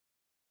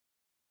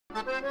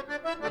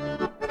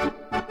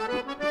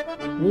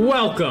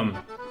Welcome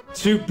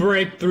to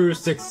Breakthrough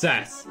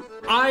Success.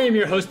 I am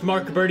your host,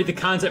 Marc Guberti, the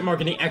content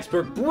marketing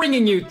expert,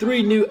 bringing you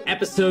 3 new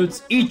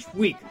episodes each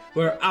week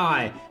where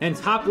I and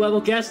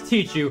top-level guests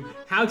teach you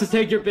how to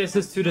take your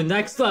business to the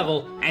next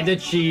level and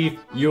achieve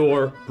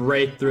your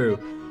breakthrough.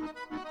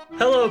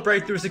 Hello,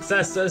 Breakthrough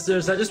Success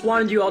Sisters. I just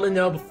wanted you all to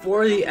know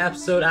before the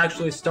episode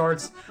actually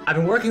starts, I've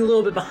been working a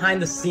little bit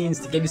behind the scenes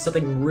to give you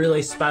something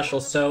really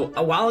special. So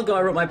a while ago,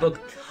 I wrote my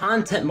book,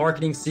 Content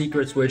Marketing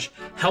Secrets, which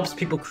helps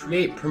people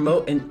create,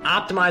 promote, and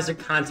optimize their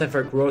content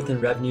for growth and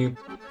revenue.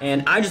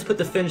 And I just put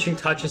the finishing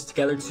touches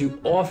together to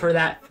offer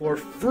that for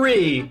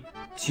free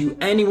to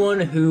anyone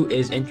who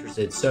is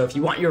interested. So if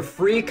you want your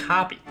free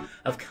copy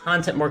of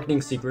Content Marketing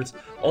Secrets,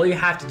 all you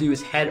have to do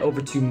is head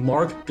over to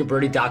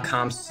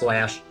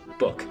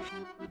marcguberti.com/book.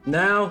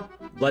 Now,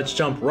 let's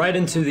jump right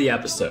into the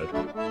episode.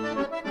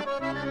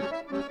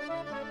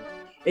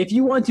 If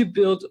you want to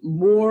build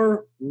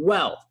more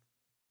wealth,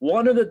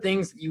 one of the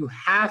things you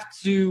have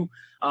to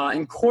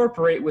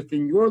incorporate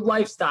within your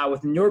lifestyle,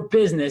 within your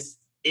business,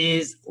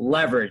 is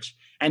leverage.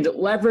 And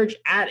leverage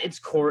at its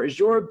core is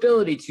your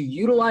ability to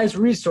utilize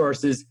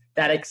resources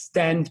that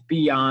extend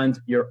beyond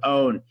your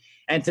own.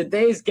 And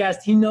today's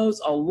guest, he knows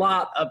a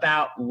lot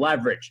about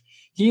leverage.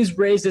 He's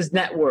raised his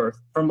net worth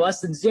from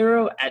less than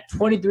zero at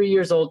 23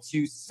 years old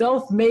to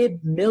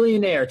self-made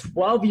millionaire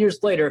 12 years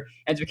later,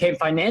 and became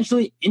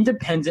financially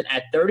independent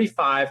at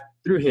 35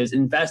 through his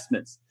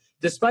investments.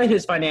 Despite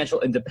his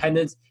financial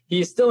independence,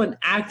 he is still an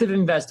active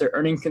investor,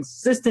 earning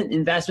consistent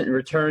investment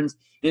returns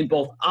in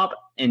both up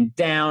and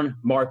down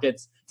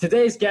markets.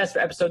 Today's guest for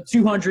episode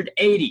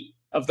 280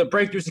 of the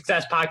Breakthrough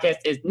Success Podcast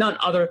is none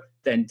other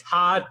than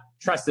Todd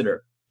Tresidder.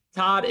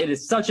 Todd, it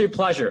is such a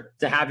pleasure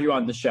to have you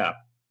on the show.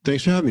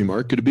 Thanks for having me,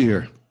 Mark. Good to be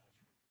here.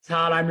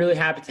 Todd, I'm really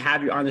happy to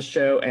have you on the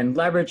show. And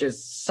leverage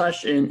is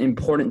such an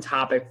important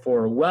topic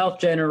for wealth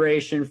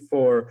generation,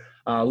 for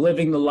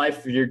living the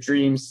life of your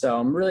dreams. So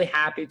I'm really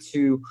happy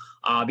to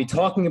be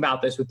talking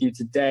about this with you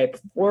today.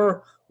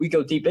 Before we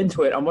go deep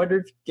into it, I wonder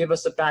if you could give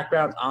us a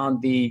background on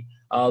the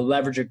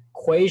leverage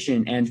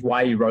equation and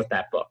why you wrote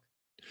that book.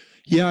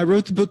 Yeah, I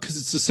wrote the book because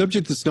it's a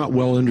subject that's not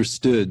well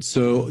understood.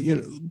 So,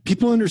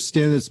 people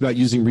understand that it's about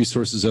using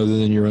resources other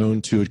than your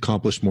own to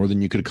accomplish more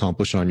than you could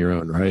accomplish on your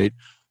own, right?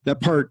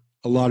 That part,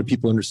 a lot of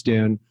people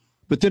understand,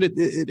 but then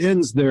it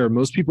ends there.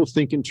 Most people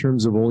think in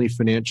terms of only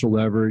financial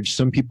leverage.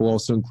 Some people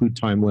also include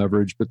time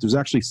leverage, but there's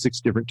actually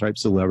 6 different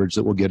types of leverage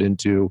that we'll get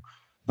into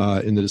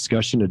in the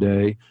discussion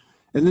today.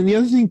 And then the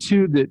other thing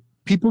too that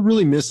people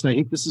really miss, and I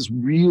think this is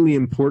really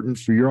important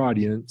for your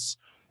audience,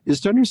 is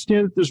to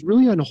understand that there's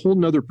really a whole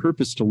nother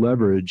purpose to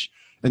leverage.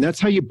 And that's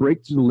how you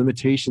break through the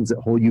limitations that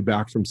hold you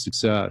back from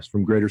success,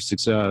 from greater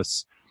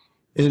success.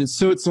 And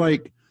so it's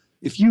like,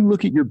 if you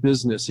look at your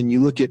business and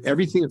you look at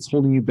everything that's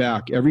holding you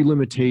back, every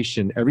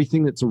limitation,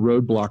 everything that's a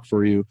roadblock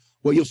for you,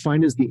 what you'll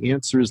find is the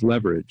answer is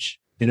leverage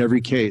in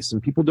every case.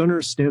 And people don't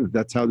understand that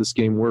that's how this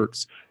game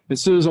works. And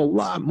so there's a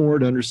lot more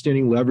to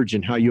understanding leverage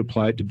and how you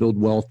apply it to build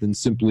wealth than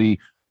simply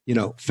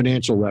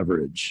financial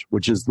leverage,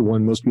 which is the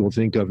one most people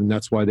think of. And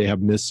that's why they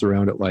have myths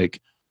around it, like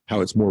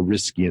how it's more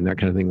risky and that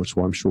kind of thing, which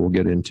I'm sure we'll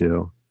get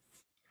into.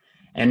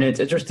 And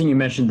it's interesting you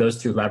mentioned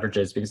those 2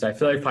 leverages, because I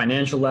feel like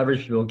financial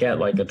leverage, people get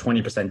like a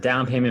 20%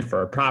 down payment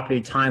for a property.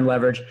 Time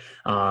leverage,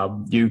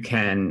 you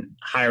can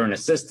hire an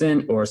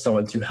assistant or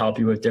someone to help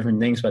you with different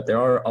things, but there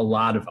are a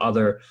lot of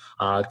other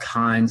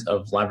kinds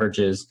of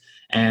leverages.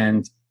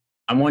 And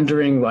I'm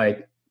wondering,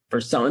 like, for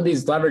some of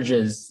these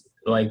leverages,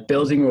 like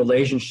building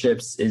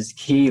relationships is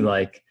key.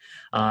 Like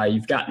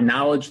you've got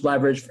knowledge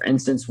leverage, for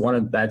instance,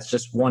 that's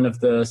just one of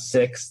the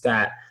 6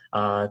 that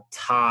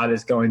Todd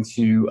is going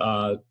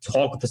to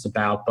talk with us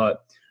about.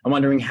 But I'm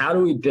wondering, how do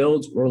we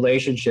build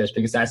relationships?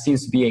 Because that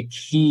seems to be a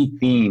key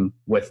theme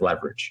with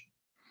leverage.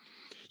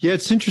 Yeah,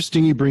 it's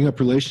interesting you bring up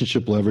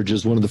relationship leverage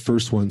as one of the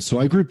first ones. So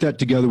I grouped that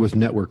together with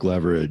network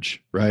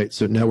leverage, right?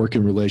 So network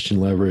and relation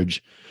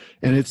leverage.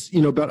 And it's,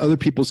 about other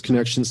people's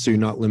connections, so you're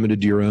not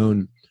limited to your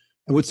own.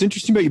 And what's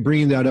interesting about you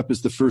bringing that up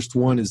as the first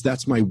one is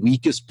that's my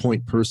weakest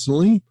point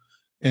personally.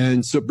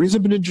 And so it brings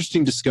up an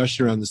interesting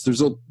discussion around this.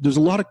 There's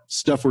a lot of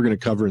stuff we're going to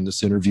cover in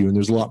this interview, and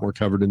there's a lot more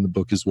covered in the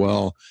book as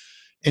well.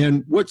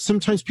 And what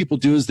sometimes people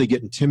do is they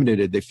get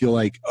intimidated. They feel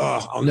like,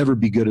 oh, I'll never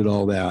be good at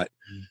all that.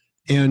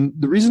 And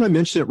the reason I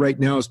mention it right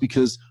now is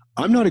because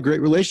I'm not a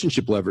great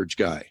relationship leverage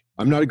guy.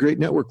 I'm not a great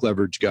network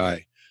leverage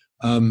guy.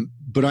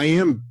 But I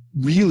am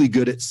really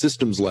good at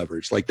systems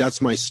leverage. Like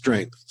that's my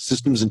strength.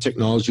 Systems and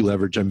technology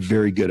leverage I'm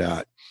very good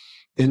at.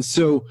 And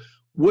so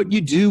what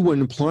you do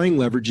when applying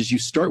leverage is you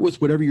start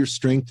with whatever your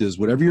strength is,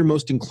 whatever you're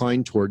most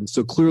inclined toward. And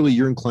so clearly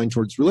you're inclined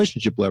towards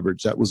relationship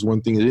leverage. That was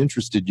one thing that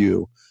interested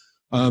you.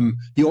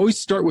 You always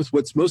start with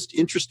what's most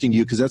interesting to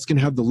you because that's going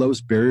to have the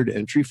lowest barrier to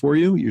entry for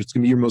you. It's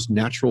going to be your most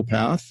natural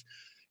path.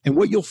 And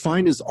what you'll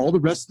find is all the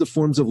rest of the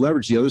forms of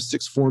leverage, the other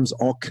 6 forms,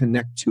 all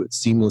connect to it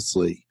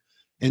seamlessly.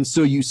 And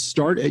so you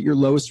start at your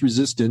lowest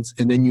resistance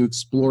and then you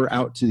explore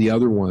out to the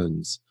other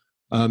ones.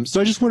 So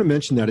I just want to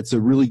mention that it's a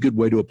really good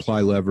way to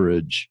apply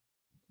leverage.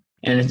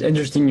 And it's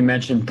interesting you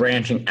mentioned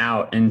branching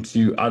out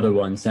into other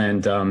ones.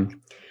 And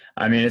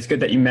I mean, it's good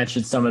that you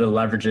mentioned some of the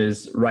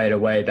leverages right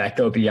away that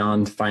go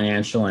beyond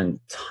financial and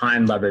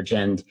time leverage.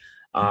 And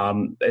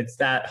it's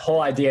that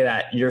whole idea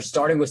that you're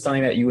starting with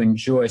something that you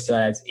enjoy so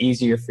that it's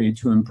easier for you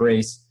to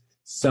embrace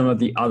some of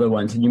the other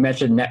ones. And you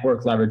mentioned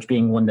network leverage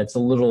being one that's a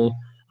little,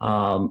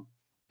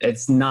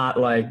 it's not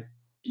like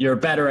you're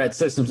better at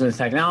systems and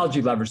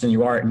technology leverage than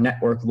you are at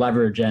network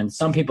leverage. And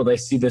some people, they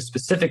see the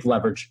specific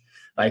leverage,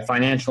 like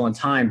financial and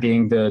time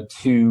being the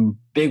two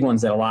big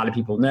ones that a lot of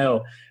people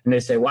know. And they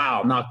say, wow,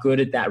 I'm not good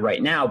at that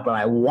right now, but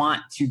I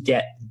want to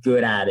get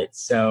good at it.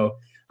 So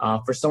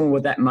for someone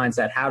with that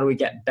mindset, how do we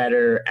get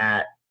better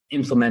at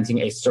implementing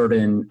a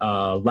certain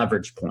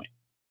leverage point?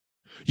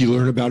 You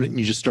learn about it and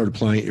you just start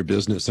applying it in your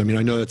business. I mean,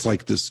 I know that's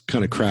like this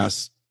kind of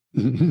crass,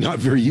 not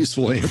very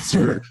useful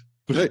answer,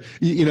 but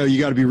you know, you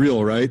got to be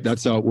real, right?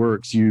 That's how it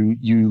works. You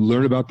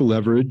learn about the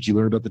leverage, you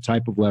learn about the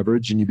type of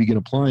leverage, and you begin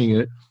applying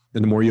it.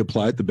 And the more you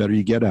apply it, the better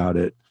you get at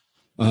it.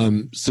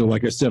 So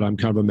like I said, I'm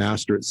kind of a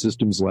master at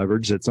systems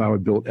leverage. That's how I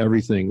built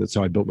everything. That's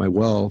how I built my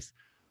wealth.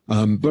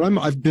 But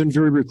I've been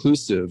very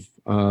reclusive.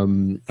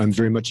 I'm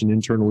very much an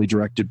internally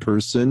directed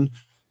person,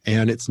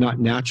 and it's not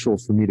natural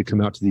for me to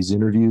come out to these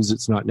interviews.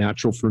 It's not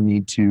natural for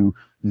me to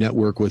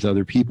network with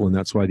other people, and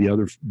that's why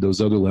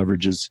those other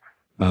leverages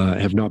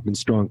have not been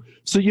strong.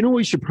 So you know what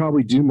we should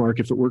probably do, Mark,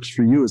 if it works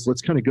for you, is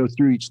let's kind of go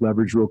through each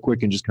leverage real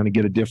quick and just kind of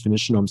get a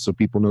definition on them so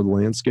people know the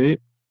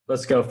landscape.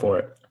 Let's go for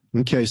it.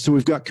 Okay, so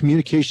we've got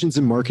communications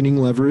and marketing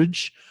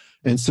leverage.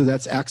 And so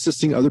that's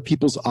accessing other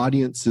people's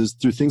audiences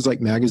through things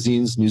like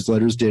magazines,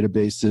 newsletters,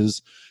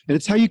 databases. And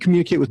it's how you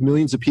communicate with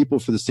millions of people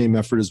for the same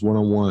effort as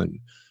one-on-one.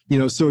 You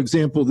know, so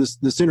example,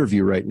 this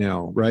interview right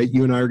now, right?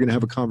 You and I are going to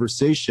have a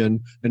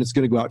conversation and it's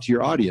going to go out to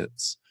your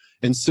audience.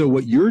 And so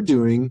what you're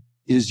doing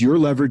is you're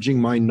leveraging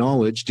my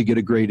knowledge to get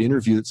a great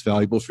interview that's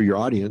valuable for your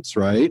audience,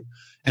 right?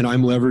 And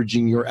I'm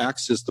leveraging your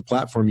access, the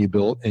platform you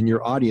built, and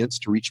your audience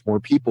to reach more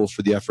people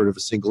for the effort of a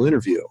single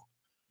interview,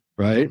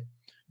 right?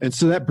 And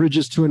so that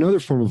bridges to another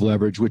form of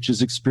leverage, which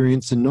is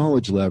experience and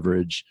knowledge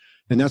leverage.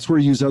 And that's where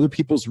you use other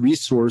people's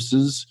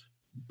resources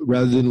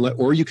rather than,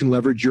 or you can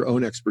leverage your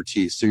own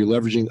expertise. So you're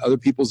leveraging other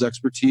people's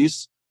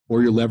expertise,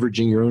 or you're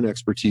leveraging your own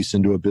expertise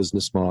into a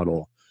business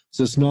model.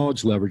 So it's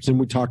knowledge leverage. Then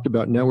we talked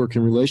about network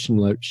and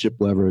relationship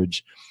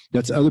leverage.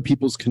 That's other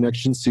people's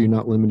connections, so you're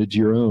not limited to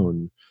your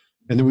own.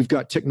 And then we've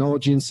got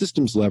technology and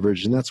systems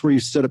leverage, and that's where you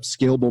set up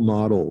scalable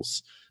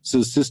models. So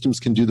the systems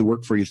can do the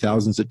work for you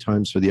thousands of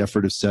times for the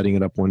effort of setting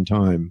it up one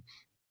time.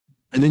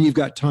 And then you've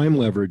got time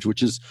leverage,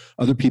 which is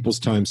other people's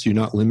time, so you're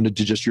not limited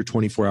to just your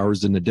 24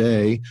 hours in a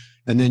day.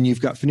 And then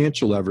you've got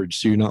financial leverage,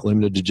 so you're not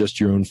limited to just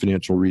your own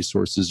financial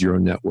resources, your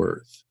own net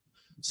worth.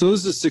 So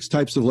those are the 6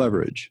 types of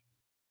leverage.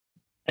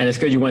 And it's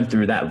good you went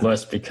through that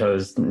list,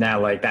 because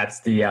now, like,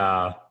 that's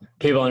the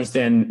people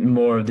understand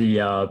more of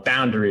the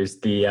boundaries,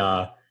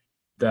 the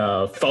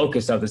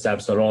focus of this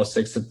episode, all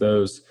 6 of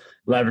those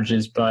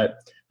leverages. But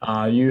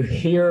you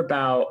hear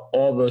about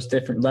all those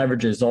different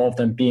leverages, all of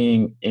them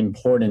being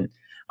important.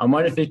 I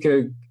wonder if you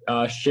could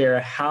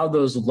share how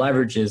those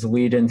leverages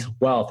lead into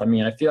wealth. I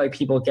mean, I feel like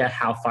people get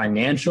how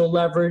financial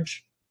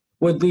leverage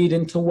would lead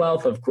into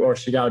wealth. Of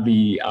course, you got to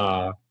be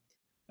a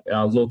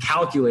little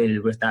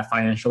calculated with that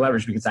financial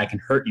leverage, because that can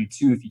hurt you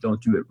too if you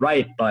don't do it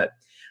right. But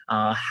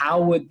how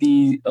would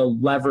the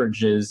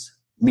leverages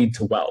lead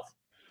to wealth?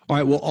 All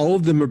right. Well, all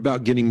of them are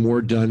about getting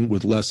more done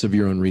with less of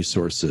your own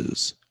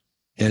resources.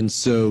 And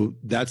so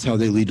that's how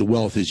they lead to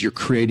wealth, is you're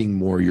creating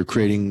more, you're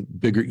creating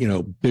bigger,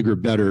 bigger,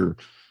 better.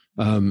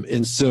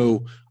 And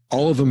so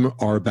all of them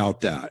are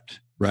about that,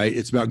 right?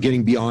 It's about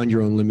getting beyond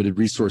your own limited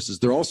resources.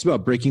 They're also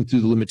about breaking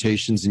through the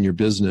limitations in your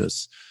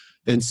business.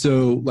 And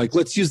so, like,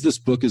 let's use this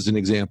book as an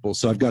example.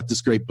 So I've got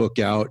this great book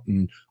out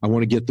and I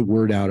want to get the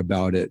word out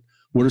about it.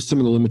 What are some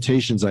of the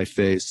limitations I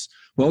face?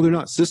 Well, they're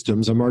not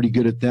systems. I'm already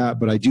good at that,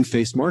 but I do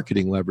face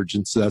marketing leverage.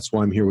 And so that's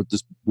why I'm here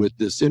with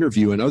this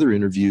interview and other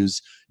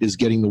interviews, is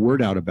getting the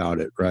word out about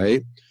it,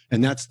 right?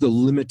 And that's the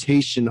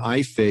limitation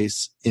I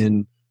face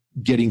in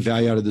getting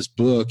value out of this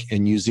book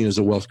and using it as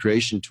a wealth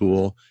creation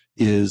tool,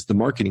 is the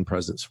marketing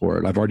presence for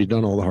it. I've already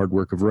done all the hard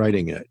work of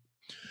writing it.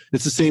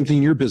 It's the same thing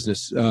in your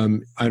business.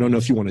 I don't know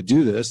if you want to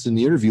do this in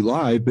the interview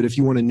live, but if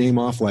you want to name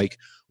off like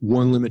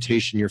one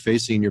limitation you're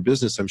facing in your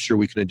business, I'm sure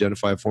we can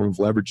identify a form of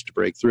leverage to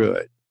break through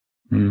it.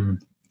 Mm-hmm.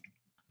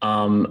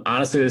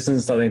 Honestly, this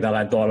isn't something that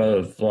I thought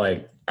of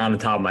like on the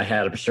top of my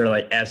head. I'm sure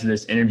like after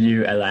this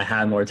interview, as I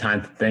had more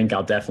time to think,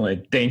 I'll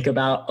definitely think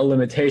about a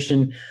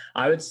limitation.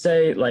 I would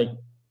say, like,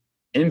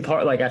 in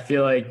part, like, I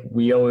feel like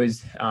we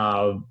always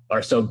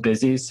are so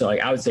busy. So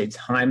like, I would say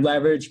time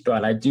leverage,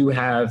 but I do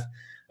have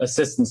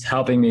assistants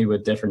helping me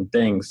with different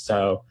things.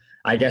 So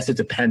I guess it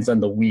depends on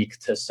the week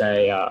to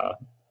say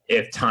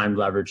if time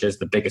leverage is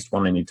the biggest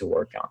one I need to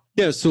work on.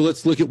 Yeah. So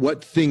let's look at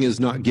what thing is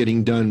not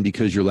getting done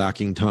because you're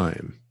lacking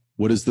time.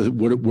 What are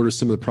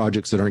some of the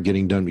projects that aren't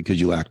getting done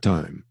because you lack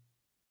time?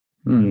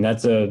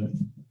 That's a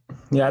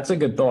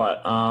good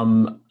thought.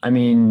 I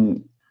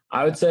mean,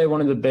 I would say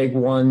one of the big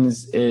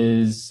ones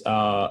is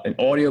an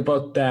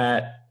audiobook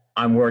that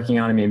I'm working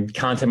on. I mean,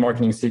 Content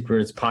Marketing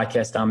Secrets,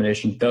 Podcast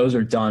Domination, those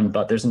are done,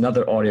 but there's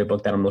another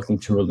audiobook that I'm looking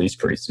to release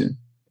pretty soon.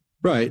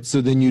 Right.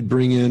 So then you'd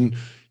bring in,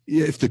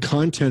 if the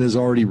content is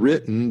already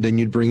written, then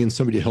you'd bring in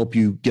somebody to help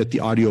you get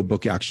the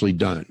audiobook actually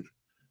done.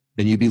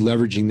 And you'd be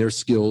leveraging their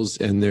skills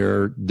and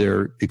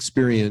their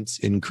experience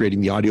in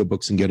creating the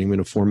audiobooks and getting them in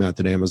a format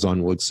that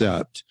Amazon will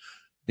accept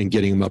and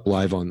getting them up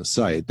live on the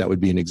site. That would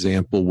be an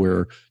example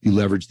where you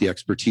leverage the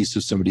expertise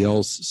of somebody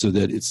else so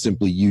that it's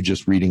simply you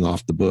just reading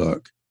off the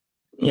book.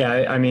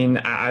 Yeah, I mean,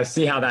 I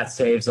see how that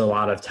saves a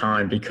lot of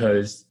time,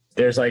 because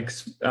there's like,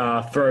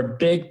 for a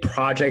big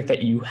project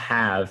that you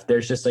have,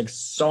 there's just like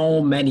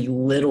so many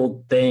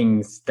little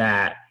things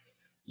that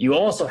you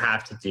also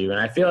have to do. And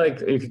I feel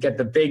like you could get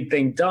the big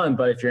thing done,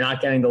 but if you're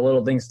not getting the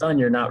little things done,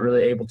 you're not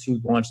really able to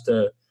launch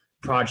the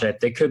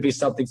project. It could be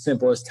something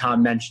simple, as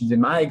Tom mentioned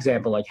in my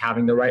example, like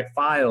having the right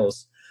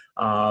files.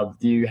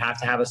 You have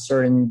to have a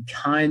certain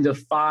kind of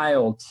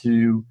file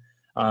to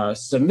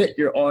submit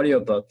your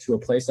audiobook to a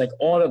place like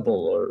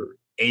Audible or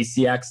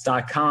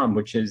acx.com,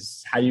 which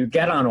is how you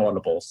get on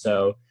Audible.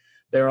 So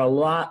there are a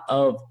lot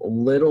of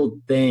little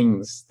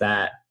things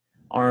that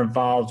are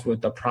involved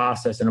with the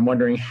process. And I'm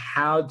wondering,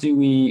 how do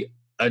we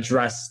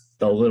address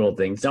the little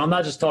things? Now, I'm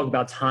not just talking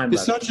about time.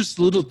 It's not just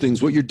little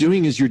things. What you're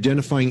doing is you're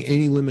identifying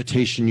any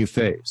limitation you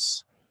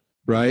face,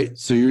 right?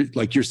 So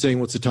you're saying,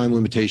 what's the time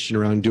limitation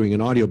around doing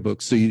an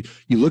audiobook? So you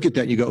look at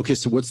that and you go, okay,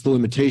 so what's the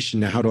limitation?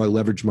 Now, how do I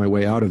leverage my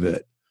way out of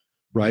it?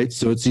 Right?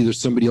 So it's either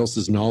somebody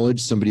else's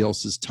knowledge, somebody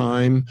else's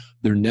time,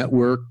 their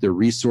network, their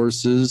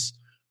resources,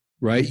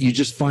 right? You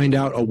just find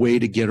out a way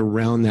to get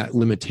around that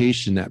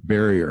limitation, that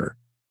barrier.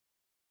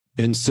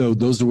 And so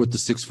those are what the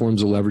 6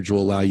 forms of leverage will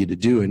allow you to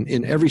do. And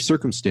in every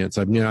circumstance,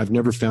 I've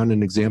never found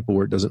an example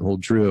where it doesn't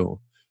hold true.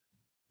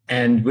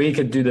 And we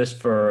could do this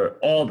for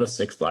all the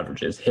 6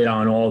 leverages, hit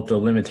on all the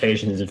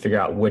limitations and figure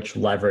out which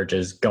leverage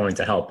is going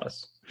to help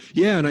us.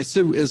 Yeah. And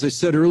as I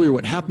said earlier,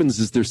 what happens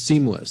is they're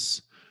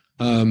seamless.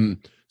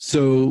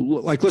 So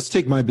like, let's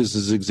take my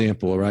business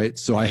example, right?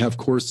 So I have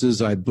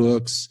courses, I have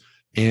books,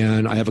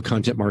 and I have a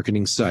content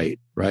marketing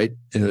site, right?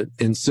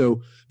 And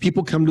so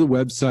people come to the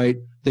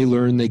website, they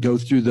learn, they go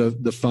through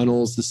the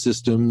funnels, the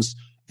systems,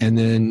 and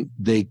then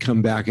they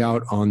come back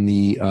out on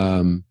the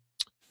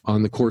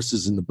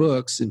courses and the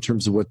books in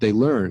terms of what they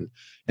learn.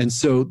 And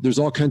so there's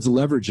all kinds of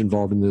leverage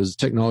involved in those: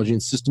 technology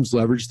and systems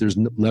leverage. There's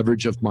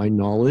leverage of my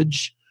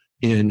knowledge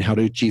in how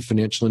to achieve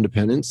financial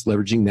independence,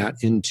 leveraging that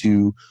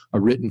into a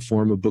written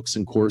form of books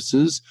and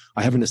courses.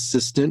 I have an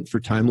assistant for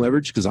time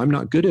leverage because I'm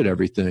not good at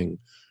everything,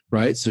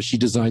 right? So she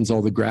designs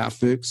all the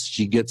graphics.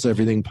 She gets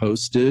everything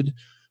posted.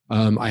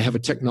 I have a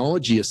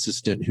technology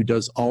assistant who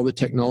does all the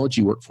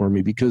technology work for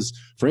me because,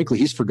 frankly,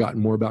 he's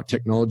forgotten more about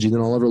technology than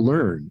I'll ever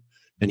learn.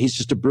 And he's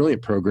just a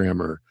brilliant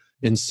programmer.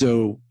 And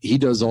so he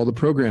does all the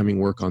programming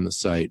work on the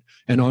site,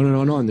 and on and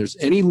on and on. There's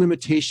any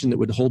limitation that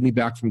would hold me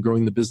back from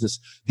growing the business.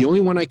 The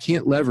only one I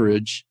can't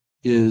leverage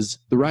is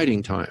the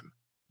writing time,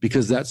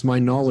 because that's my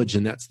knowledge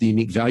and that's the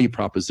unique value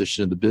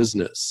proposition of the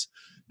business.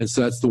 And so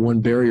that's the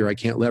one barrier I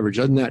can't leverage.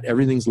 Other than that,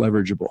 everything's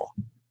leverageable.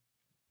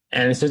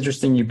 And it's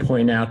interesting you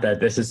point out that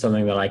this is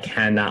something that I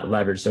cannot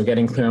leverage. So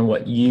getting clear on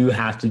what you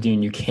have to do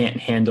and you can't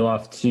hand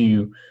off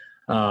to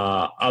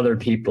other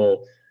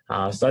people.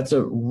 So that's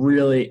a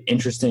really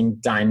interesting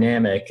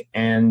dynamic.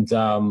 And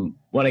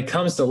when it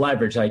comes to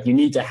leverage, like, you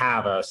need to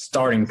have a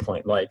starting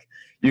point. Like,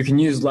 you can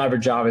use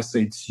leverage,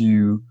 obviously,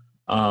 to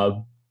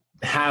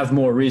have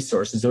more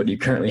resources than what you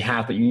currently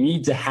have, but you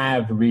need to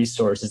have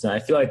resources. And I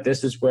feel like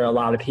this is where a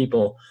lot of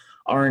people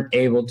aren't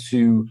able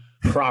to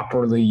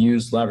properly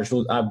use leverage.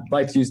 Well, I'd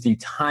like to use the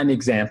time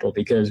example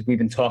because we've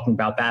been talking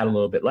about that a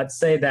little bit. Let's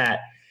say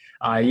that,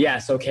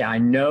 yes, okay, I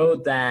know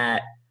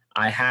that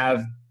I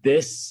have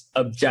this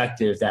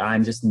objective that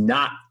I'm just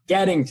not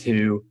getting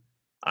to.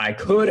 I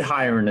could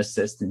hire an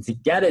assistant to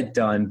get it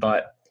done,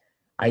 but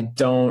I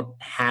don't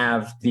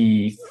have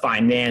the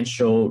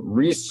financial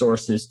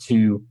resources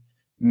to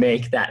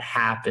make that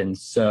happen.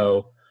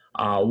 So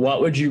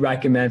what would you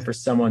recommend for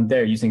someone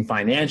there using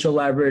financial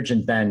leverage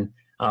and then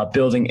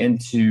building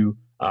into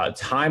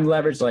time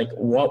leverage? Like,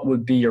 what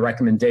would be your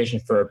recommendation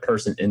for a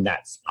person in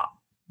that spot?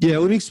 Yeah,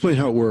 let me explain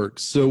how it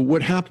works. So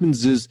what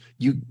happens is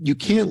you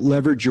can't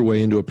leverage your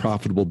way into a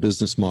profitable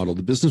business model.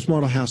 The business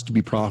model has to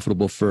be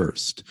profitable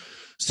first.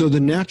 So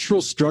the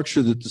natural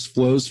structure that this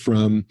flows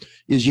from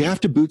is you have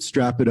to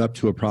bootstrap it up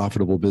to a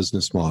profitable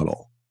business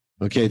model.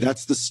 Okay,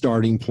 that's the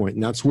starting point,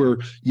 and that's where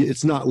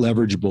it's not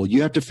leverageable.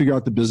 You have to figure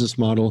out the business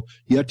model.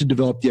 You have to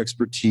develop the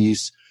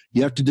expertise.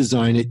 You have to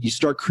design it. You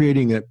start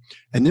creating it.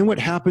 And then what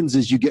happens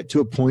is you get to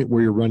a point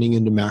where you're running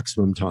into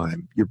maximum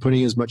time. You're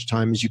putting as much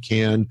time as you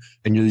can,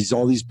 and there's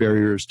all these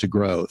barriers to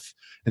growth.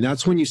 And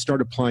that's when you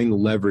start applying the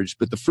leverage.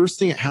 But the first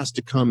thing that has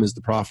to come is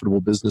the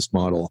profitable business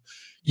model.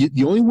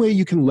 The only way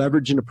you can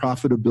leverage into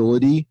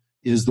profitability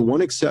is, the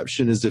one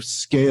exception is if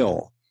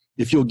scale.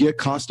 If you'll get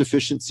cost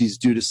efficiencies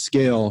due to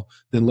scale,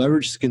 then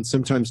leverage can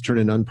sometimes turn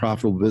an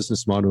unprofitable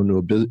business model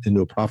into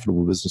a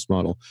profitable business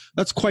model.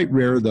 That's quite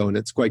rare, though, and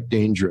it's quite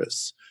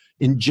dangerous.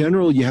 In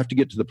general, you have to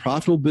get to the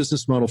profitable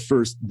business model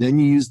first, then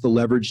you use the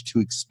leverage to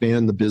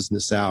expand the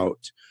business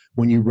out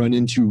when you run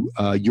into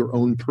your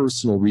own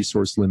personal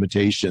resource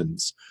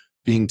limitations,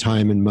 being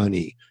time and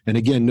money. And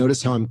again,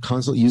 notice how I'm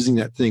constantly using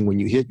that thing. When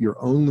you hit your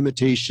own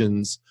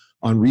limitations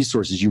on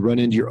resources, you run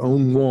into your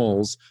own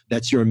walls,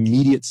 that's your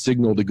immediate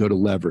signal to go to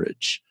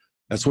leverage.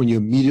 That's when you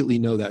immediately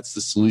know that's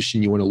the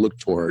solution you want to look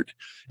toward.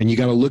 And you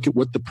got to look at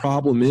what the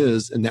problem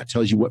is, and that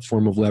tells you what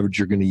form of leverage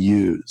you're going to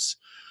use.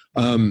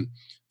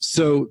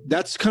 So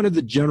that's kind of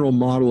the general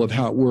model of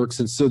how it works.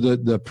 And so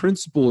the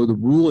principle or the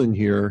rule in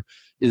here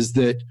is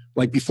that,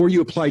 like, before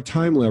you apply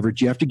time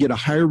leverage, you have to get a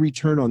higher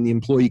return on the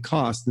employee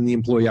cost than the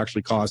employee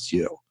actually costs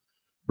you,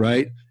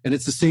 right? And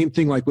it's the same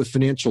thing like with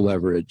financial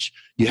leverage.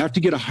 You have to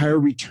get a higher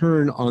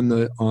return on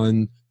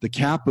the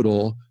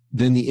capital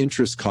than the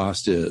interest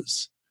cost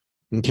is.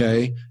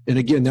 Okay. And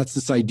again, that's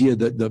this idea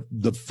that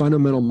the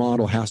fundamental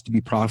model has to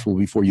be profitable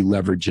before you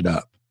leverage it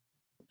up.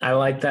 I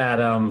like that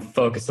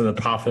focus on the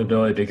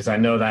profitability, because I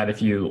know that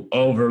if you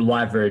over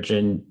leverage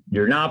and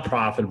you're not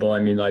profitable, I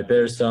mean, like,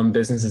 there's some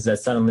businesses that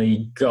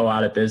suddenly go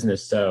out of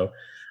business. So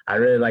I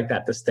really like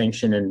that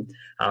distinction, and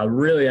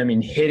really, I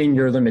mean, hitting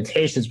your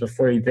limitations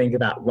before you think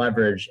about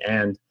leverage.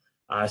 And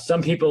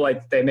some people,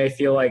 like, they may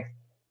feel like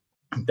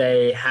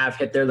they have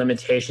hit their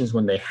limitations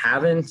when they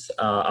haven't.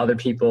 Other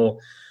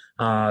people,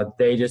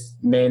 they just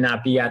may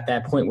not be at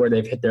that point where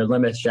they've hit their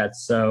limits yet.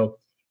 So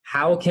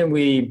how can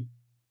we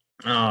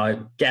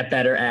get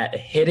better at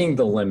hitting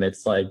the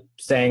limits, like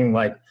saying,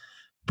 like,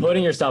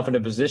 putting yourself in a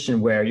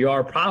position where you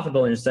are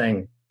profitable and you're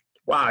saying,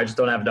 wow, I just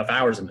don't have enough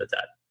hours in the day?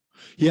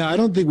 Yeah, I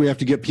don't think we have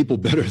to get people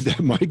better at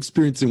that. My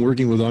experience in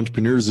working with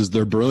entrepreneurs is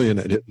they're brilliant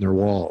at hitting their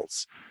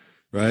walls,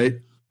 right?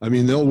 I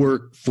mean, they'll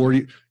work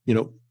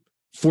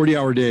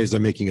 40-hour days.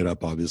 I'm making it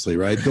up, obviously,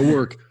 right?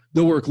 They'll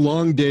work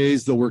long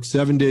days. They'll work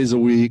 7 days a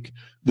week.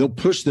 They'll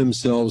push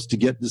themselves to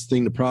get this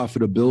thing to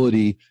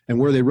profitability. And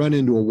where they run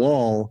into a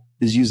wall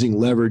is using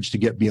leverage to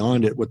get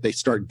beyond it. What they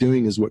start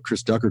doing is what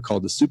Chris Ducker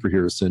called the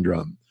superhero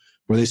syndrome,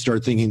 where they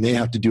start thinking they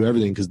have to do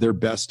everything because they're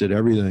best at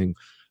everything.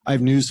 I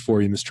have news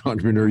for you, Mr.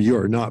 Entrepreneur. You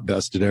are not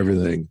best at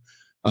everything.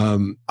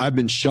 I've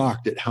been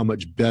shocked at how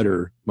much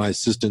better my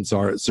assistants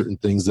are at certain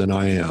things than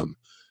I am.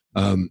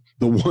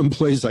 The one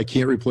place I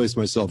can't replace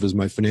myself is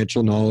my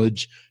financial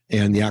knowledge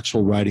and the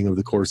actual writing of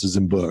the courses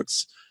and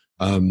books.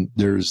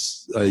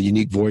 There's a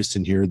unique voice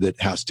in here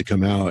that has to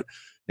come out.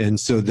 And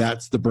so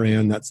that's the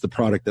brand, that's the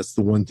product, that's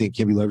the one thing that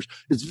can't be leveraged.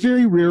 It's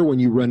very rare when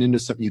you run into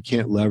something you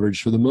can't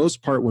leverage. For the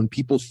most part, when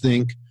people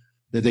think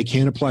that they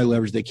can't apply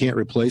leverage, they can't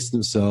replace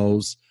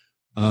themselves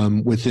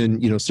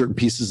within certain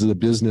pieces of the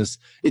business,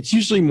 it's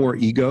usually more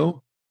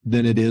ego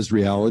than it is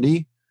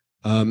reality.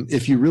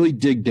 If you really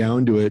dig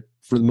down to it,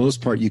 for the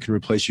most part, you can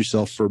replace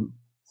yourself for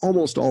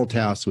almost all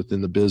tasks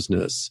within the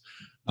business.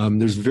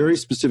 There's very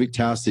specific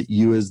tasks that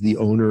you as the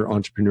owner,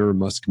 entrepreneur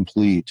must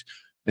complete.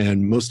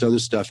 And most other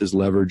stuff is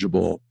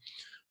leverageable.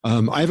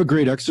 I have a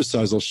great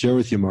exercise I'll share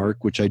with you,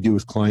 Marc, which I do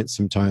with clients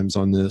sometimes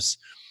on this,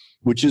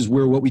 which is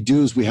where what we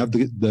do is we have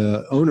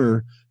the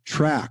owner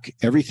track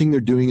everything they're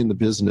doing in the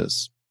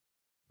business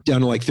down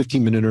to like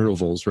 15-minute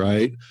intervals,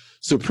 right?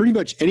 So pretty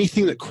much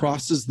anything that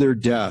crosses their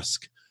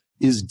desk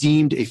is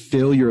deemed a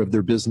failure of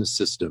their business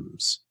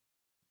systems,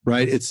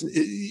 right?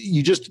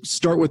 You just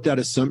start with that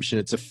assumption.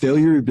 It's a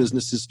failure of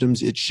business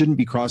systems. It shouldn't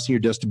be crossing your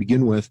desk to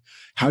begin with.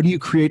 How do you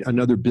create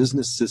another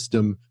business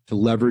system to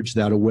leverage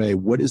that away?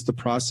 What is the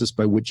process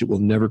by which it will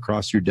never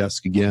cross your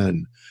desk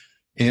again?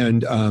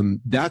 And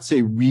that's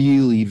a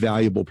really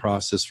valuable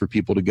process for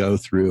people to go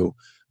through,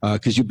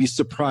 because you'll be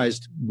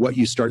surprised what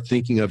you start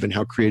thinking of and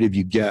how creative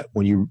you get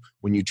when you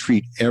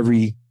treat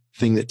everything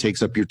that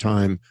takes up your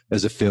time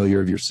as a failure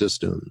of your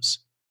systems.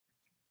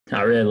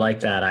 I really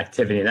like that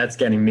activity. That's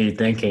getting me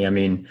thinking. I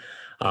mean,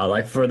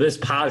 like, for this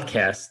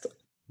podcast,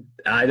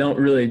 I don't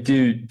really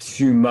do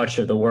too much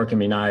of the work. I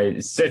mean, I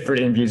sit for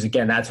interviews.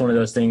 Again, that's one of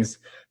those things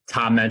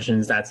Todd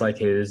mentions. That's like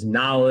his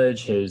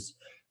knowledge, his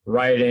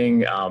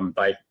writing.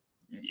 Like,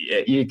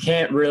 you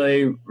can't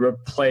really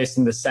replace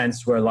in the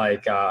sense where,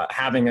 like,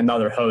 having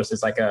another host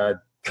is like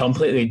a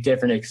completely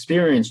different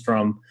experience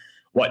from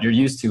what you're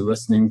used to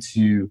listening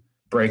to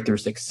Breakthrough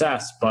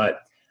Success.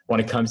 But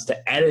when it comes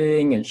to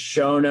editing and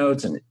show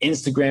notes and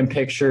Instagram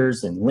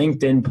pictures and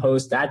LinkedIn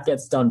posts, that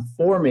gets done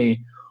for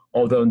me.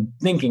 Although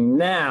thinking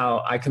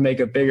now I can make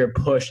a bigger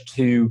push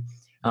to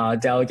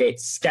delegate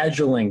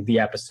scheduling the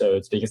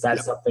episodes, because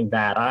that's something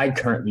that I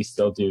currently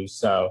still do.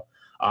 So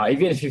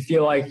even if you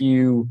feel like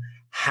you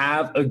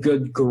have a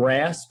good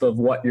grasp of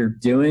what you're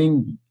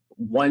doing,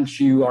 once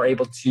you are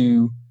able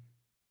to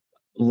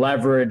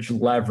leverage,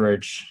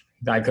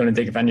 I couldn't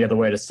think of any other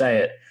way to say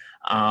it,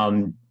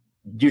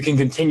 you can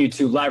continue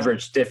to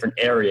leverage different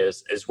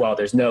areas as well.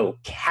 There's no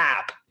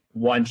cap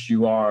once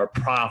you are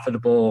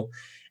profitable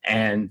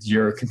and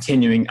you're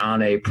continuing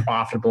on a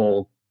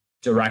profitable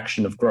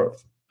direction of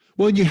growth.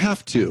 Well, you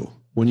have to,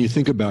 when you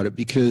think about it,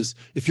 because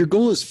if your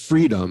goal is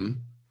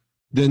freedom,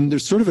 then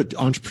there's sort of an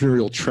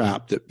entrepreneurial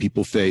trap that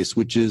people face,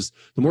 which is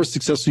the more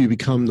successful you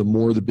become, the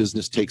more the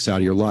business takes out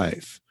of your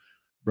life,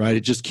 right?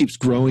 It just keeps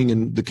growing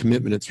in the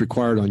commitment it's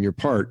required on your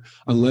part,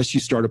 unless you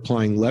start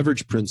applying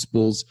leverage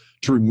principles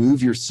to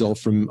remove yourself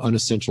from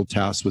unessential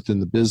tasks within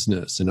the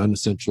business and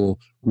unessential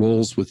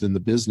roles within the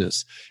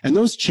business. And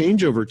those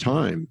change over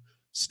time.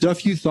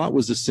 Stuff you thought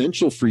was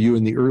essential for you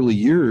in the early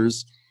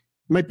years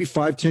might be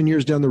 5-10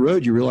 years down the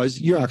road, you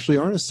realize you actually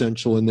aren't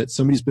essential, and that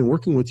somebody's been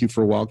working with you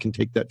for a while can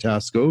take that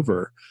task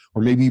over.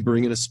 Or maybe you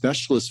bring in a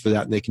specialist for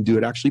that and they can do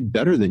it actually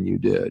better than you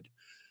did.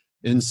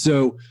 And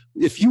so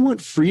if you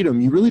want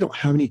freedom, you really don't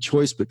have any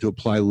choice but to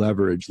apply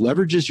leverage.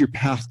 Leverage is your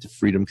path to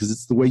freedom because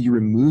it's the way you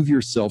remove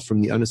yourself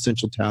from the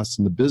unessential tasks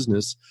in the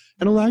business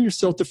and allow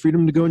yourself the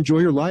freedom to go enjoy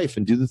your life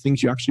and do the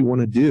things you actually want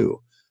to do.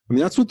 I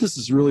mean, that's what this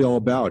is really all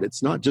about.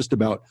 It's not just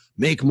about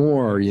make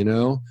more, you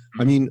know?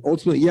 I mean,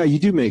 ultimately, yeah, you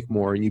do make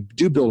more and you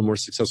do build a more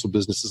successful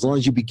business as long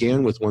as you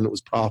began with one that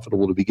was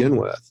profitable to begin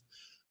with.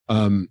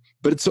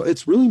 But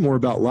it's really more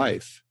about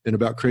life and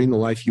about creating the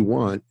life you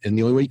want. And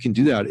the only way you can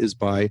do that is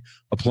by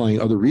applying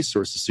other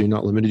resources so you're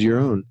not limited to your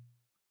own.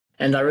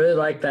 And I really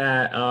like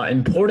that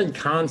important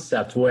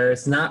concept where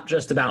it's not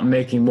just about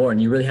making more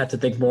and you really have to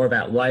think more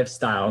about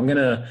lifestyle. I'm going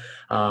to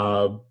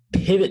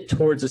pivot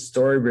towards a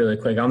story really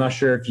quick. I'm not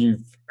sure if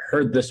you've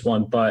heard this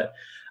one, but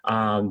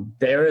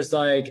there's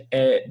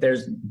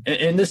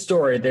in this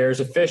story,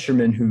 there's a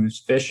fisherman who's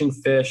fishing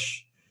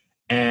fish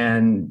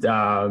and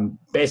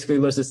basically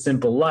lives a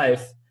simple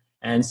life.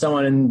 And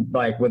someone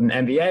with an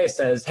MBA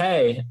says,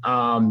 hey,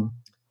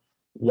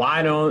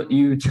 why don't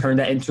you turn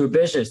that into a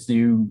business?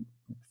 You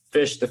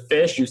fish the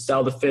fish, you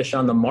sell the fish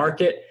on the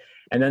market.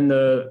 And then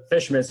the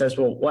fisherman says,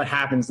 well, what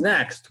happens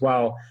next?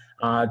 Well,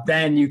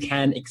 then you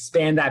can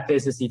expand that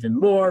business even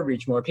more,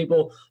 reach more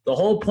people. The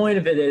whole point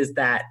of it is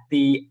that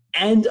the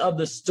end of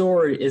the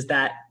story is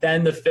that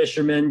then the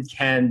fisherman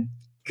can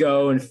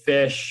go and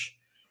fish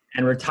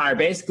and retire,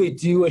 basically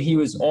do what he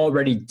was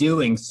already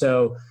doing.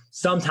 So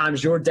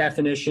sometimes your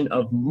definition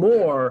of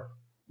more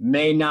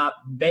may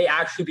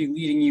actually be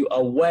leading you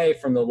away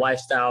from the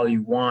lifestyle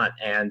you want.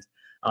 And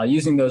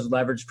using those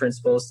leverage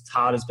principles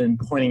Todd has been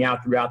pointing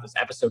out throughout this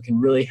episode can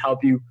really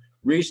help you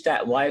reach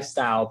that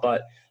lifestyle.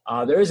 But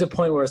there is a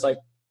point where it's like,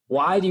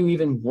 why do you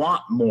even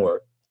want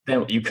more than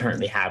what you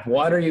currently have?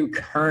 What are you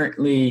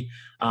currently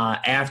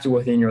after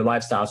within your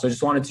lifestyle? So I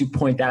just wanted to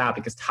point that out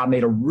because Todd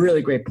made a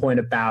really great point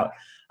about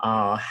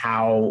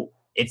how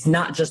it's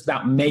not just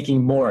about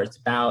making more, it's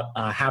about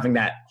having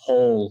that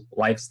whole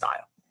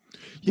lifestyle.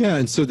 Yeah,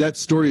 and so that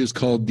story is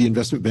called The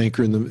Investment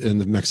Banker and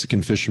the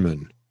Mexican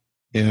Fisherman.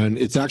 And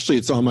it's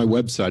on my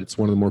website. It's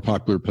one of the more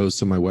popular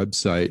posts on my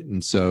website.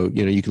 And so,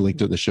 you can link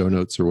to it in the show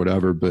notes or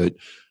whatever, but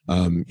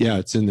yeah,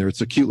 it's in there.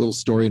 It's a cute little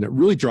story and it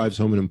really drives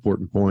home an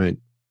important point.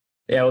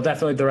 Yeah, we'll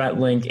definitely throw that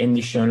link in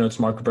the show notes,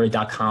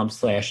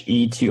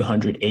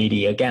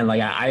 marcguberti.com/E280. Again,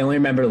 I only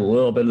remember a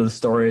little bit of the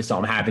story, so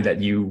I'm happy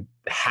that you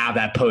have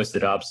that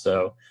posted up.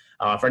 So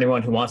for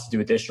anyone who wants to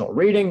do additional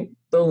reading,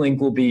 the link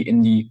will be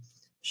in the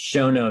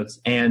show notes.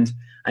 And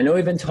I know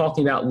we've been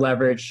talking about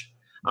leverage.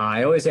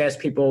 I always ask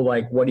people,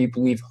 what do you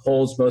believe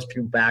holds most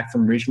people back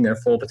from reaching their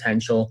full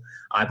potential?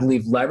 I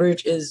believe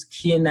leverage is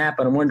key in that,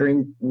 but I'm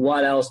wondering,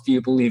 what else do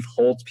you believe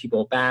holds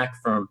people back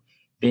from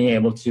being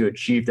able to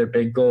achieve their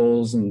big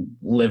goals and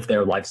live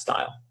their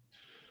lifestyle?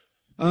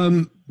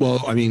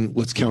 Well, I mean,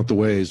 let's count the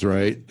ways,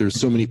 right? There's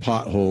so many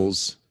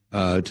potholes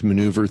to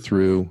maneuver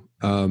through.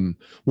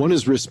 One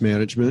is risk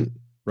management,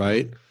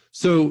 right?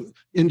 So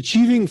in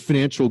achieving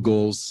financial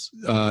goals,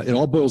 it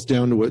all boils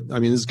down to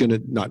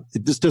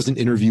this doesn't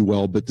interview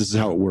well, but this is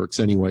how it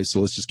works anyway. So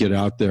let's just get it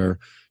out there.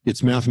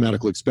 It's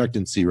mathematical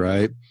expectancy,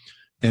 right?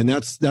 And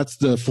that's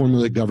the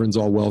formula that governs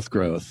all wealth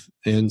growth.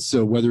 And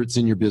so whether it's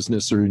in your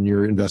business or in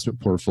your investment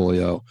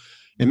portfolio,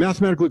 and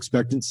mathematical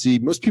expectancy,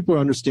 most people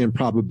understand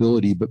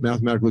probability, but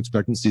mathematical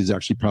expectancy is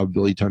actually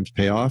probability times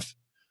payoff.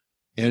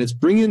 And it's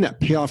bringing in that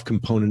payoff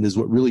component is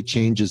what really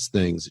changes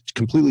things. It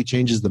completely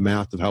changes the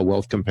math of how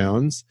wealth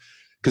compounds,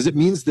 because it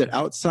means that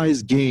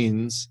outsized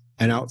gains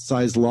and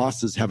outsized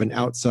losses have an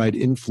outside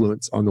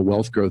influence on the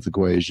wealth growth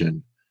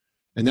equation.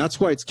 And that's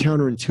why it's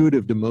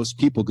counterintuitive to most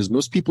people, because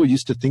most people are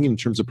used to thinking in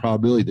terms of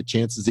probability, the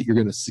chances that you're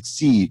going to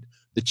succeed,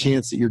 the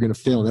chance that you're going to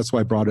fail. And that's why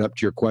I brought it up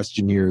to your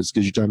question here, is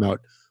because you're talking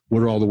about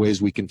what are all the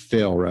ways we can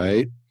fail,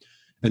 right?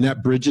 And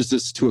that bridges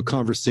us to a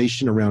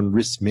conversation around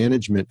risk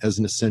management as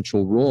an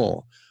essential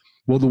role.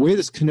 Well, the way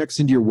this connects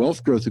into your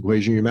wealth growth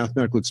equation, your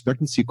mathematical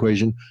expectancy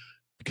equation,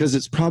 because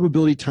it's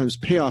probability times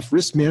payoff,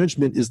 risk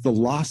management is the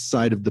loss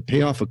side of the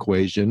payoff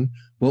equation.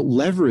 Well,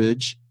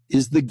 leverage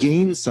is the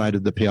gain side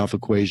of the payoff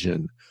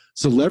equation.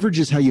 So leverage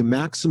is how you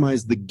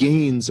maximize the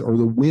gains or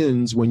the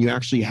wins when you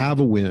actually have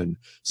a win.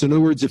 So in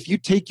other words, if you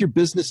take your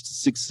business to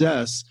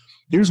success,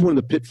 here's one of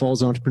the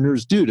pitfalls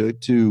entrepreneurs do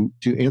to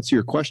answer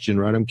your question,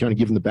 right? I'm kind of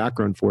giving the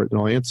background for it and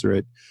I'll answer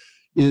it,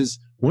 is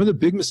one of the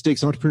big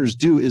mistakes entrepreneurs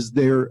do is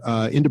they're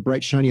into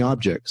bright, shiny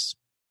objects.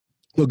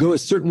 They'll go a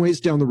certain ways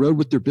down the road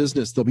with their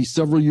business. They'll be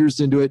several years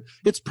into it.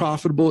 It's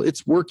profitable.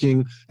 It's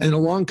working. And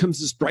along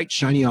comes this bright,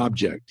 shiny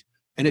object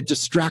and it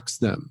distracts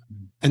them.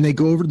 And they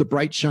go over to the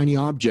bright, shiny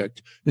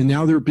object. And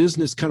now their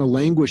business kind of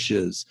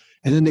languishes.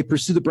 And then they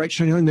pursue the bright,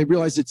 shiny, and they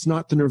realize it's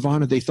not the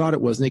nirvana they thought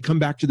it was. And they come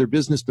back to their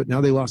business, but now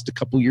they lost a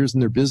couple years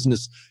in their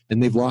business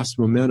and they've lost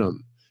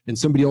momentum. And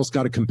somebody else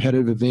got a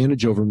competitive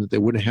advantage over them that they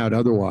wouldn't have had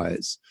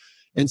otherwise.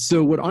 And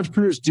so what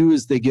entrepreneurs do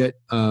is they get,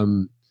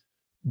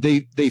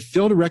 they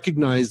fail to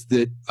recognize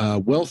that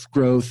wealth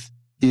growth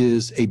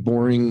is a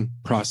boring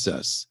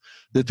process,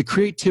 that the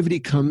creativity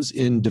comes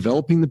in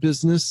developing the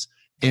business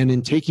and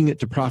in taking it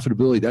to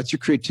profitability. That's your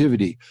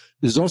creativity.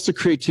 There's also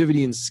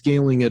creativity in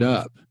scaling it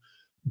up.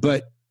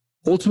 But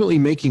ultimately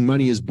making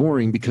money is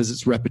boring because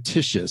it's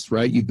repetitious,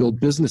 right? You build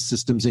business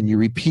systems and you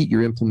repeat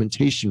your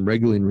implementation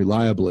regularly and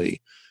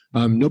reliably.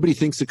 Nobody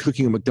thinks that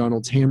cooking a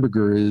McDonald's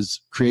hamburger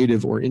is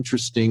creative or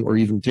interesting or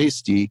even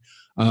tasty,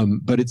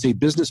 but it's a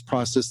business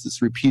process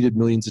that's repeated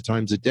millions of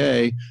times a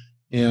day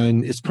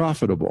and it's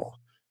profitable.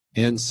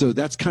 And so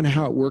that's kind of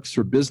how it works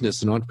for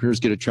business, and entrepreneurs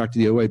get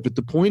attracted the other way. But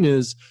the point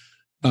is,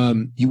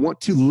 you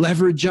want to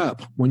leverage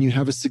up when you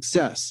have a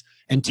success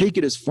and take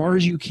it as far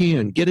as you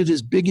can, get it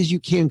as big as you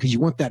can, because you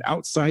want that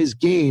outsized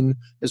gain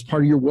as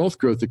part of your wealth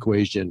growth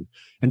equation.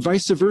 And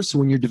vice versa,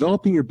 when you're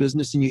developing your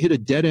business and you hit a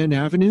dead end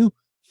avenue,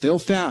 fail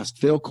fast,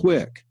 fail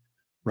quick,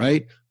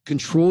 right?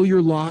 Control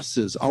your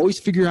losses. Always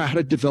figure out how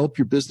to develop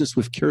your business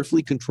with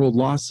carefully controlled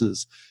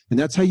losses. And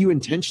that's how you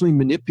intentionally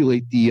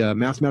manipulate the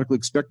mathematical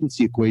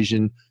expectancy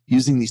equation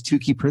using these two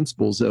key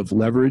principles of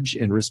leverage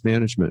and risk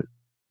management.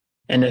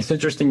 And it's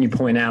interesting you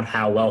point out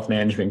how wealth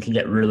management can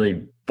get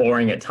really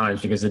boring at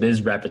times because it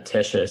is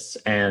repetitious.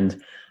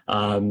 And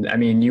I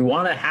mean, you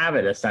want to have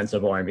it a sense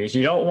of boring because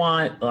you don't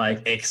want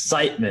like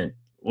excitement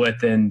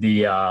within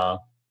the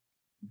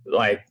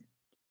like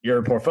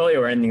your portfolio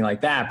or anything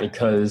like that,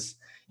 because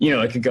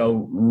it could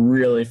go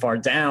really far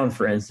down,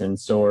 for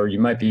instance, or you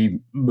might be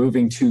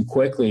moving too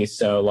quickly.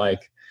 So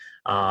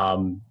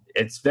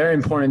it's very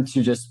important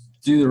to just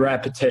do the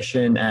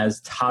repetition, as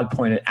Todd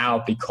pointed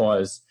out,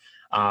 because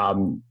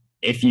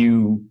if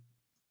you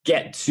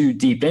get too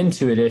deep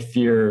into it, if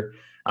you're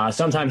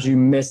sometimes you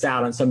miss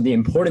out on some of the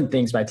important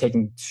things by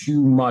taking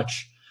too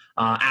much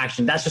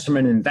action. That's just from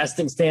an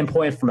investing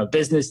standpoint. From a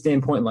business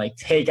standpoint, like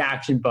take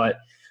action, but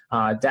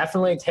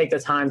definitely take the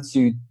time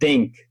to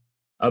think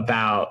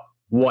about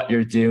what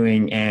you're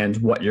doing and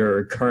what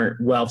your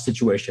current wealth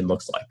situation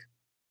looks like.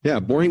 Yeah,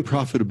 boring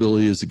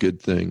profitability is a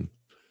good thing.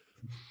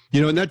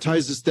 And that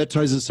ties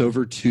us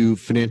over to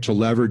financial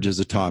leverage as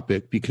a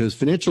topic, because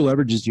financial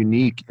leverage is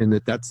unique in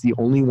that that's the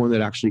only one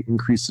that actually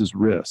increases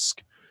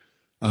risk.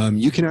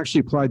 You can actually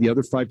apply the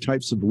other 5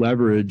 types of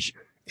leverage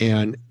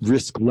and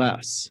risk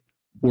less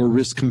or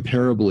risk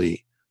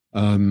comparably.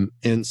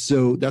 And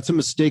so that's a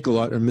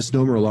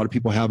misnomer a lot of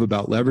people have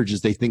about leverage,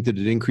 is they think that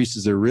it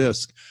increases their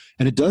risk,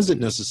 and it doesn't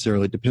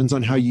necessarily. It depends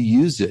on how you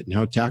use it and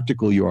how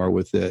tactical you are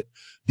with it.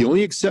 The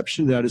only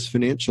exception to that is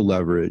financial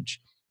leverage.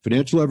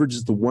 Financial leverage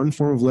is the one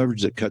form of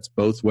leverage that cuts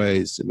both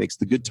ways. It makes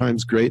the good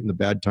times great and the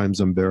bad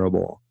times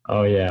unbearable.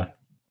 Oh yeah.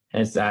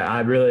 I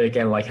really,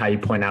 again, like how you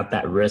point out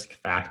that risk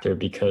factor,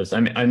 because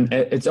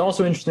it's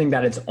also interesting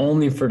that it's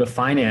only for the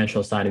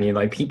financial side. I mean,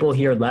 like people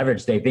hear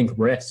leverage, they think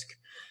risk.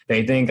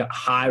 They think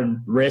high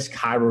risk,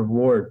 high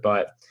reward,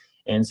 but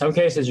in some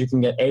cases you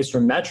can get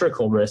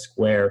asymmetrical risk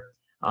where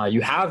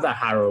you have that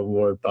high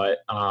reward, but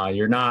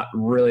you're not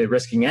really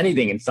risking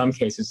anything in some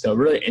cases. So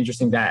really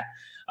interesting that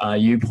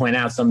you point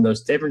out some of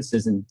those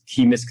differences and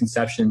key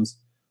misconceptions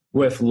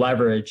with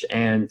leverage.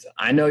 And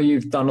I know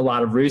you've done a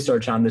lot of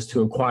research on this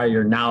to acquire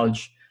your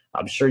knowledge.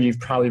 I'm sure you've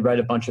probably read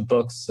a bunch of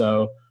books.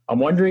 So I'm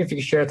wondering if you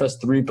could share with us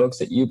 3 books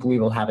that you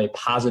believe will have a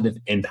positive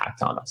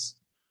impact on us.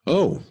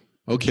 Oh,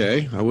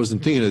 okay. I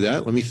wasn't thinking of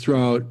that. Let me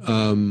throw out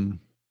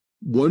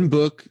one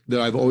book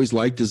that I've always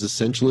liked is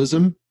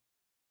Essentialism.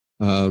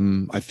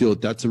 I feel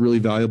that that's a really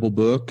valuable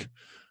book.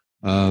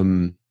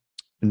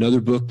 Another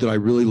book that I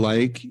really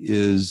like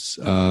is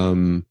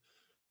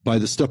by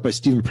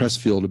Stephen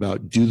Pressfield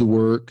about Do the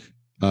Work,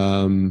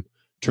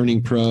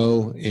 Turning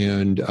Pro,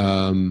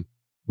 and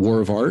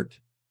War of Art.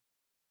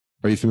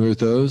 Are you familiar with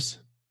those?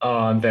 Oh,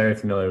 I'm very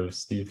familiar with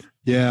Steve.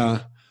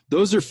 Yeah,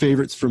 those are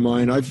favorites for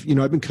mine. I've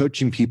been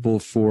coaching people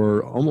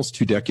for almost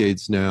 2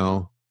 decades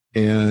now,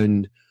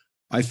 and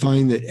I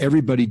find that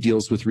everybody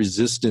deals with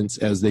resistance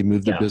as they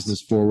move their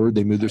business forward.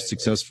 They move their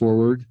success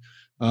forward,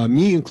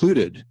 me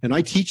included. And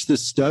I teach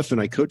this stuff and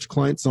I coach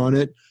clients on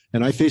it,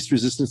 and I face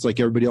resistance like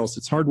everybody else.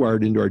 It's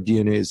hardwired into our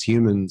DNA as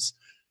humans.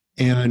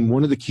 And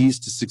one of the keys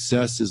to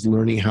success is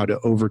learning how to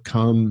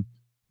overcome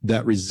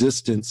that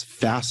resistance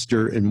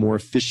faster and more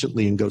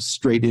efficiently and go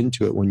straight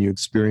into it when you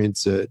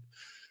experience it.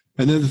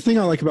 And then the thing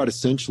I like about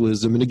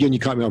Essentialism, and again, you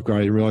caught me off guard.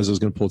 I didn't realize I was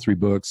going to pull 3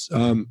 books.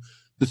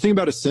 The thing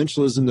about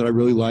Essentialism that I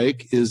really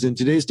like is in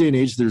today's day and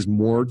age, there's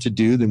more to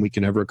do than we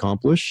can ever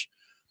accomplish.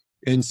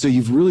 And so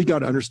you've really got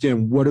to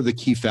understand what are the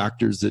key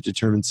factors that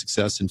determine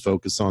success and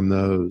focus on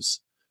those.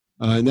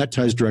 And that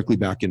ties directly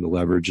back into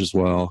leverage as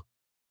well.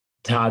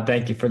 Todd,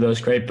 thank you for those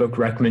great book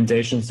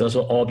recommendations. Those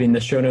will all be in the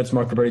show notes,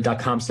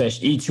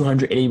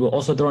 markguberti.com/E280. We'll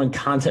also throw in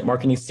content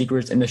marketing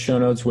secrets in the show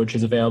notes, which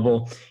is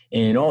available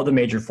in all the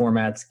major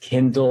formats,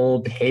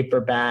 Kindle,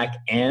 paperback,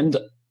 and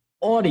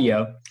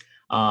audio.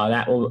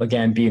 That will,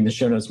 again, be in the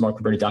show notes,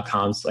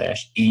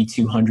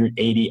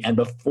 markguberti.com/E280. And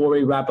before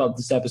we wrap up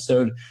this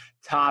episode,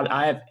 Todd,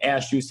 I have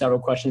asked you several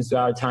questions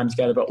throughout our time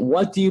together, but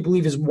what do you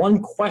believe is one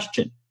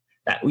question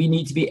that we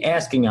need to be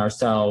asking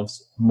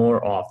ourselves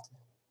more often?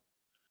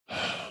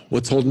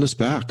 What's holding us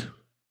back?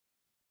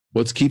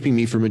 What's keeping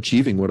me from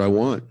achieving what I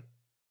want?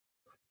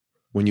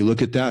 When you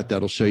look at that,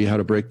 that'll show you how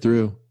to break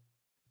through.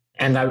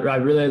 And I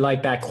really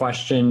like that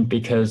question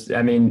because,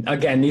 I mean,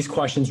 again, these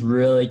questions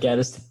really get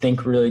us to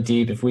think really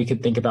deep. If we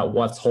could think about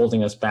what's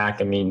holding us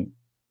back, I mean,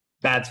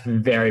 that's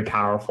very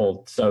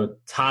powerful. So,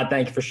 Todd,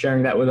 thank you for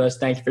sharing that with us.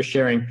 Thank you for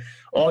sharing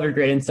all of your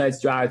great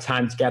insights throughout our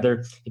time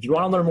together. If you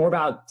want to learn more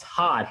about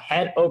Todd,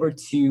 head over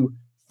to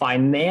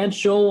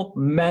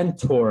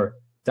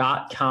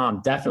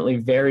financialmentor.com. Definitely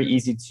very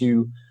easy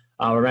to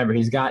remember.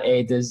 He's got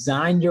a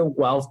Design Your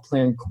Wealth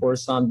Plan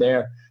course on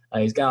there.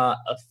 He's got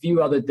a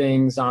few other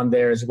things on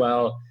there as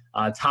well.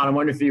 Todd, I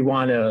wonder if you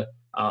want to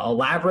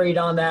elaborate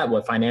on that,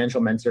 what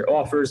Financial Mentor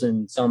offers,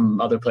 and some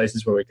other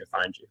places where we can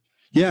find you.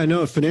 Yeah,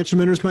 no, Financial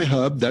Mentor is my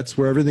hub. That's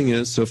where everything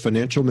is. So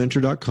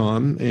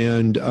financialmentor.com.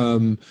 And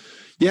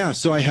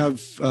so I have,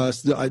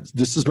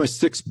 this is my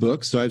 6th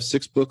book. So I have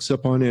 6 books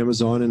up on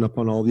Amazon and up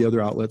on all the other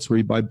outlets where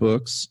you buy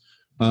books.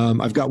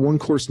 I've got 1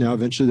 course now.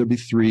 Eventually there'll be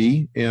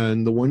 3.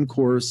 And the 1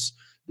 course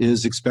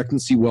is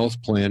expectancy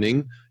wealth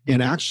planning.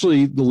 And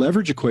actually the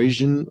leverage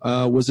equation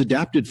was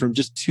adapted from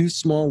just 2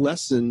 small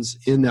lessons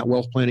in that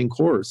wealth planning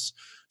course.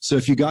 So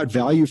if you got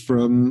value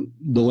from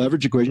the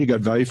leverage equation, you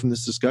got value from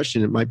this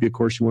discussion, it might be a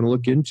course you want to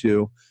look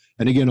into.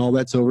 And again, all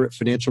that's over at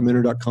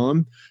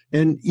financialmentor.com.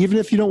 And even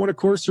if you don't want a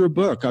course or a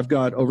book, I've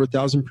got over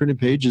 1,000 printed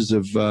pages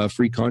of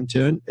free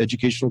content,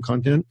 educational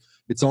content.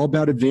 It's all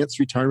about advanced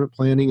retirement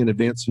planning and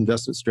advanced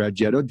investment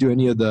strategy. I don't do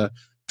any of the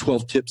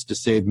 12 tips to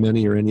save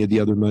money or any of the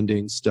other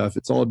mundane stuff.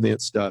 It's all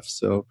advanced stuff.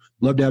 So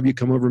love to have you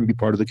come over and be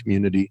part of the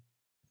community.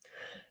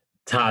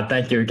 Todd,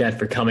 thank you again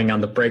for coming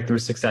on the Breakthrough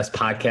Success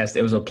Podcast.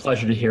 It was a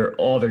pleasure to hear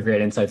all the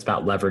great insights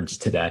about leverage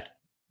today.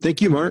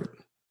 Thank you, Marc.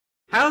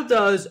 How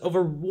does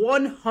over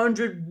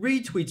 100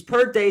 retweets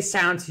per day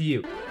sound to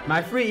you?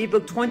 My free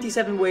ebook,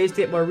 27 Ways to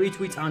Get More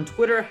Retweets on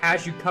Twitter,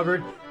 has you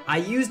covered. I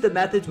use the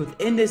methods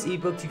within this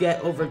ebook to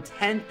get over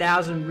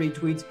 10,000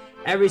 retweets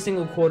every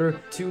single quarter.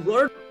 To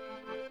learn